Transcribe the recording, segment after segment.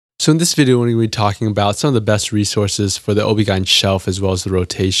So in this video, we're going to be talking about some of the best resources for the OB-GYN shelf as well as the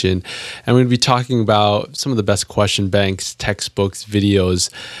rotation. And we're going to be talking about some of the best question banks, textbooks,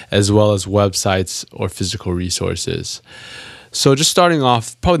 videos, as well as websites or physical resources. So just starting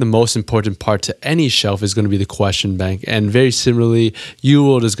off, probably the most important part to any shelf is going to be the question bank. And very similarly,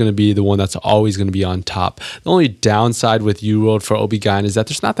 UWorld is going to be the one that's always going to be on top. The only downside with UWorld for OB-GYN is that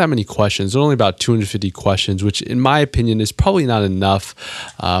there's not that many questions. There's only about 250 questions, which in my opinion is probably not enough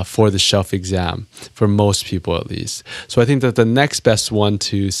for the shelf exam, for most people at least. So I think that the next best one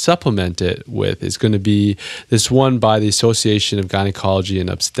to supplement it with is going to be this one by the Association of Gynecology and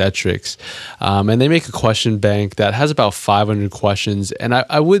Obstetrics. And they make a question bank that has about 500 questions, and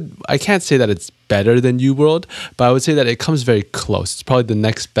I can't say that it's better than UWorld, but I would say that it comes very close. It's probably the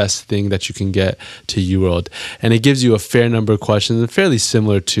next best thing that you can get to UWorld, and it gives you a fair number of questions and fairly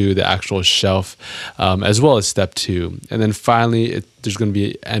similar to the actual shelf, as well as step 2. And then finally, there's going to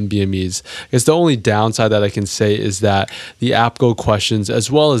be NBMEs. I guess the only downside that I can say is that the APGO questions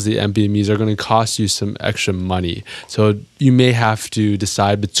as well as the NBMEs are going to cost you some extra money. So you may have to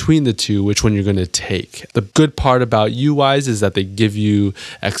decide between the two which one you're going to take. The good part about UWise is that they give you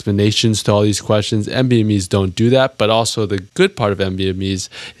explanations to all these questions. NBMEs don't do that, but also the good part of NBMEs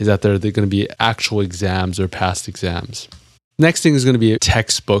is that they're going to be actual exams or past exams. Next thing is going to be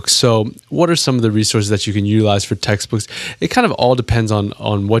textbooks. So what are some of the resources that you can utilize for textbooks? It kind of all depends on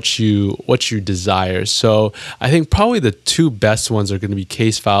what you desire. So I think probably the two best ones are going to be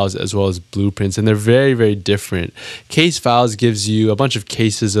Case Files as well as Blueprints, and they're very, very different. Case Files gives you a bunch of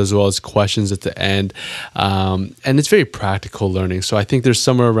cases as well as questions at the end, and it's very practical learning. So I think there's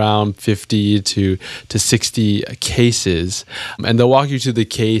somewhere around 50 to 60 cases, and they'll walk you through the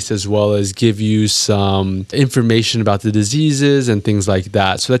case as well as give you some information about the disease and things like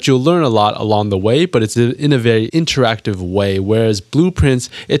that, so that you'll learn a lot along the way, but it's in a very interactive way. Whereas Blueprints,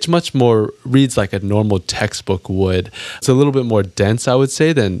 it's much more reads like a normal textbook would. It's a little bit more dense, I would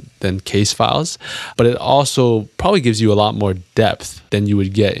say, than Case Files, but it also probably gives you a lot more depth than you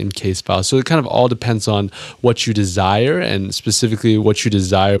would get in Case Files. So it kind of all depends on what you desire, and specifically what you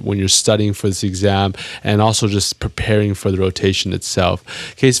desire when you're studying for this exam and also just preparing for the rotation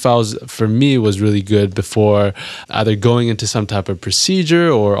itself. Case Files for me was really good before either going into some type of procedure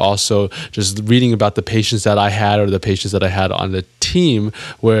or also just reading about the patients that I had or the patients that I had on the team,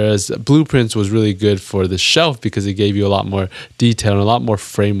 whereas Blueprints was really good for the shelf because it gave you a lot more detail and a lot more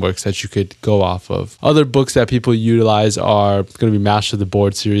frameworks that you could go off of. Other books that people utilize are going to be Master the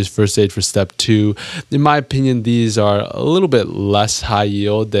Board series, First Aid for Step 2. In my opinion, these are a little bit less high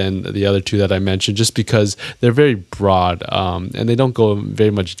yield than the other two that I mentioned, just because they're very broad and they don't go in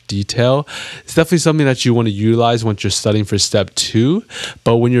very much detail. It's definitely something that you want to utilize once you're studying for Step 2,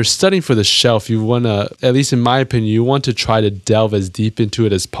 but when you're studying for the shelf, you want to, at least in my opinion, you want to try to delve as deep into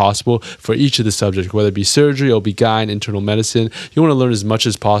it as possible for each of the subjects, whether it be surgery, OB-GYN, internal medicine. You want to learn as much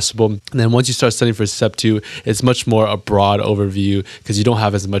as possible, and then once you start studying for Step 2, it's much more a broad overview because you don't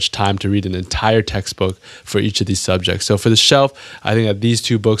have as much time to read an entire textbook for each of these subjects. So for the shelf, I think that these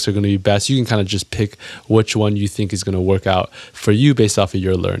two books are going to be best. You can kind of just pick which one you think is going to work out for you based off of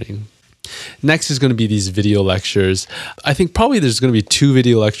your learning. Next is going to be these video lectures. I think probably there's going to be 2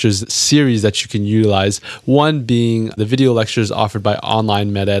 video lectures series that you can utilize. One being the video lectures offered by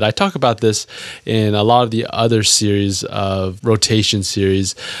Online MedEd. I talk about this in a lot of the other series of rotation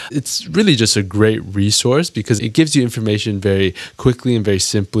series. It's really just a great resource because it gives you information very quickly and very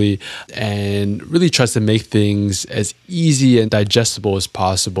simply, and really tries to make things as easy and digestible as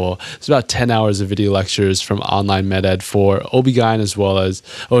possible. It's about 10 hours of video lectures from Online MedEd for OB-GYN as well as,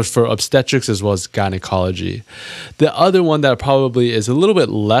 or for obstetrics as well as gynecology. The other one that probably is a little bit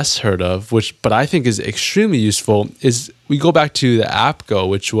less heard of, but I think is extremely useful, is we go back to the APGO,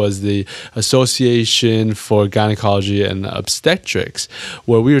 which was the Association for Gynecology and Obstetrics,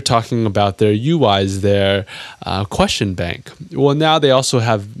 where we were talking about their UWise, their question bank. Well, now they also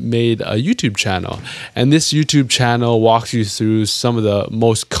have made a YouTube channel, and this YouTube channel walks you through some of the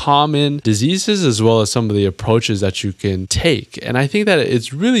most common diseases as well as some of the approaches that you can take. And I think that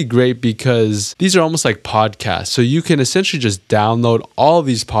it's really great because these are almost like podcasts. So you can essentially just download all of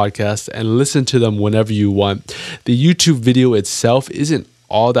these podcasts and listen to them whenever you want. The YouTube video itself isn't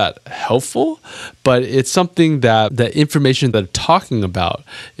all that helpful, but it's something that the information that they're talking about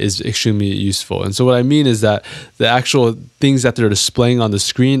is extremely useful. And so what I mean is that the actual things that they're displaying on the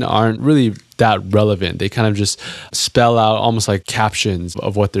screen aren't really that relevant. They kind of just spell out almost like captions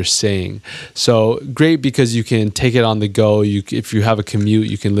of what they're saying. So great because you can take it on the go. If you have a commute,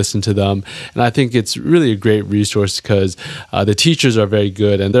 you can listen to them. And I think it's really a great resource because the teachers are very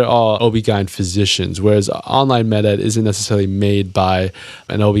good and they're all OB-GYN physicians, whereas online med-ed isn't necessarily made by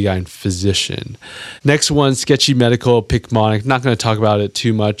an OB-GYN physician. Next one, Sketchy Medical, Picmonic. Not going to talk about it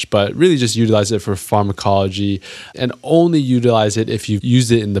too much, but really just utilize it for pharmacology and only utilize it if you've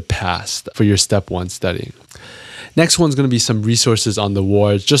used it in the past for your step 1 studying. Next one's going to be some resources on the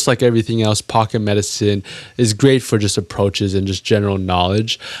wards. Just like everything else, Pocket Medicine is great for just approaches and just general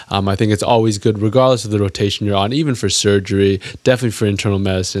knowledge. I think it's always good, regardless of the rotation you're on, even for surgery, definitely for internal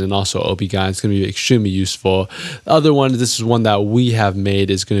medicine and also OB-GYN. It's going to be extremely useful. The other one, this is one that we have made,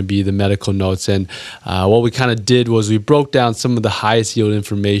 is going to be the medical notes. And what we kind of did was we broke down some of the highest yield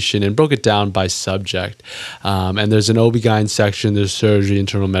information and broke it down by subject. And there's an OB-GYN section, there's surgery,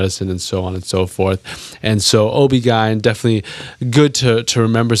 internal medicine, and so on and so forth. And so OB-GYN, definitely good to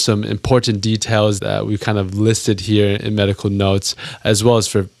remember some important details that we kind of listed here in medical notes, as well as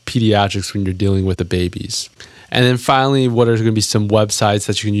for pediatrics when you're dealing with the babies. And then finally, what are going to be some websites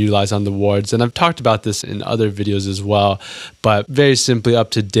that you can utilize on the wards? And I've talked about this in other videos as well, but very simply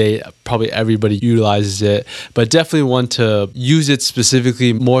up to date, probably everybody utilizes it, but definitely want to use it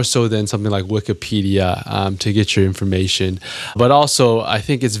specifically more so than something like Wikipedia to get your information. But also, I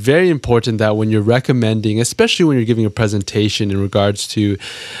think it's very important that when you're recommending, especially when you're giving a presentation in regards to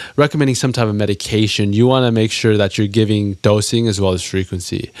recommending some type of medication, you want to make sure that you're giving dosing as well as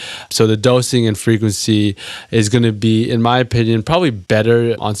frequency. So the dosing and frequency is going to be, in my opinion, probably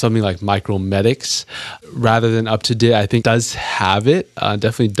better on something like Micromedics rather than Up to Date. I think does have it,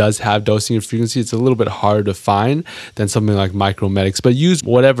 definitely does have dosing and frequency. It's a little bit harder to find than something like Micromedics, but use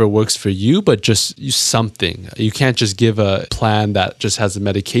whatever works for you, but just use something. You can't just give a plan that just has the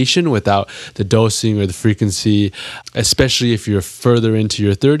medication without the dosing or the frequency, especially if you're further into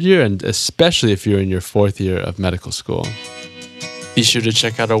your 3rd year and especially if you're in your 4th year of medical school. Be sure to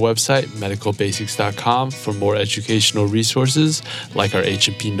check out our website, medicalbasics.com, for more educational resources like our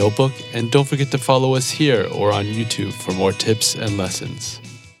H&P notebook. And don't forget to follow us here or on YouTube for more tips and lessons.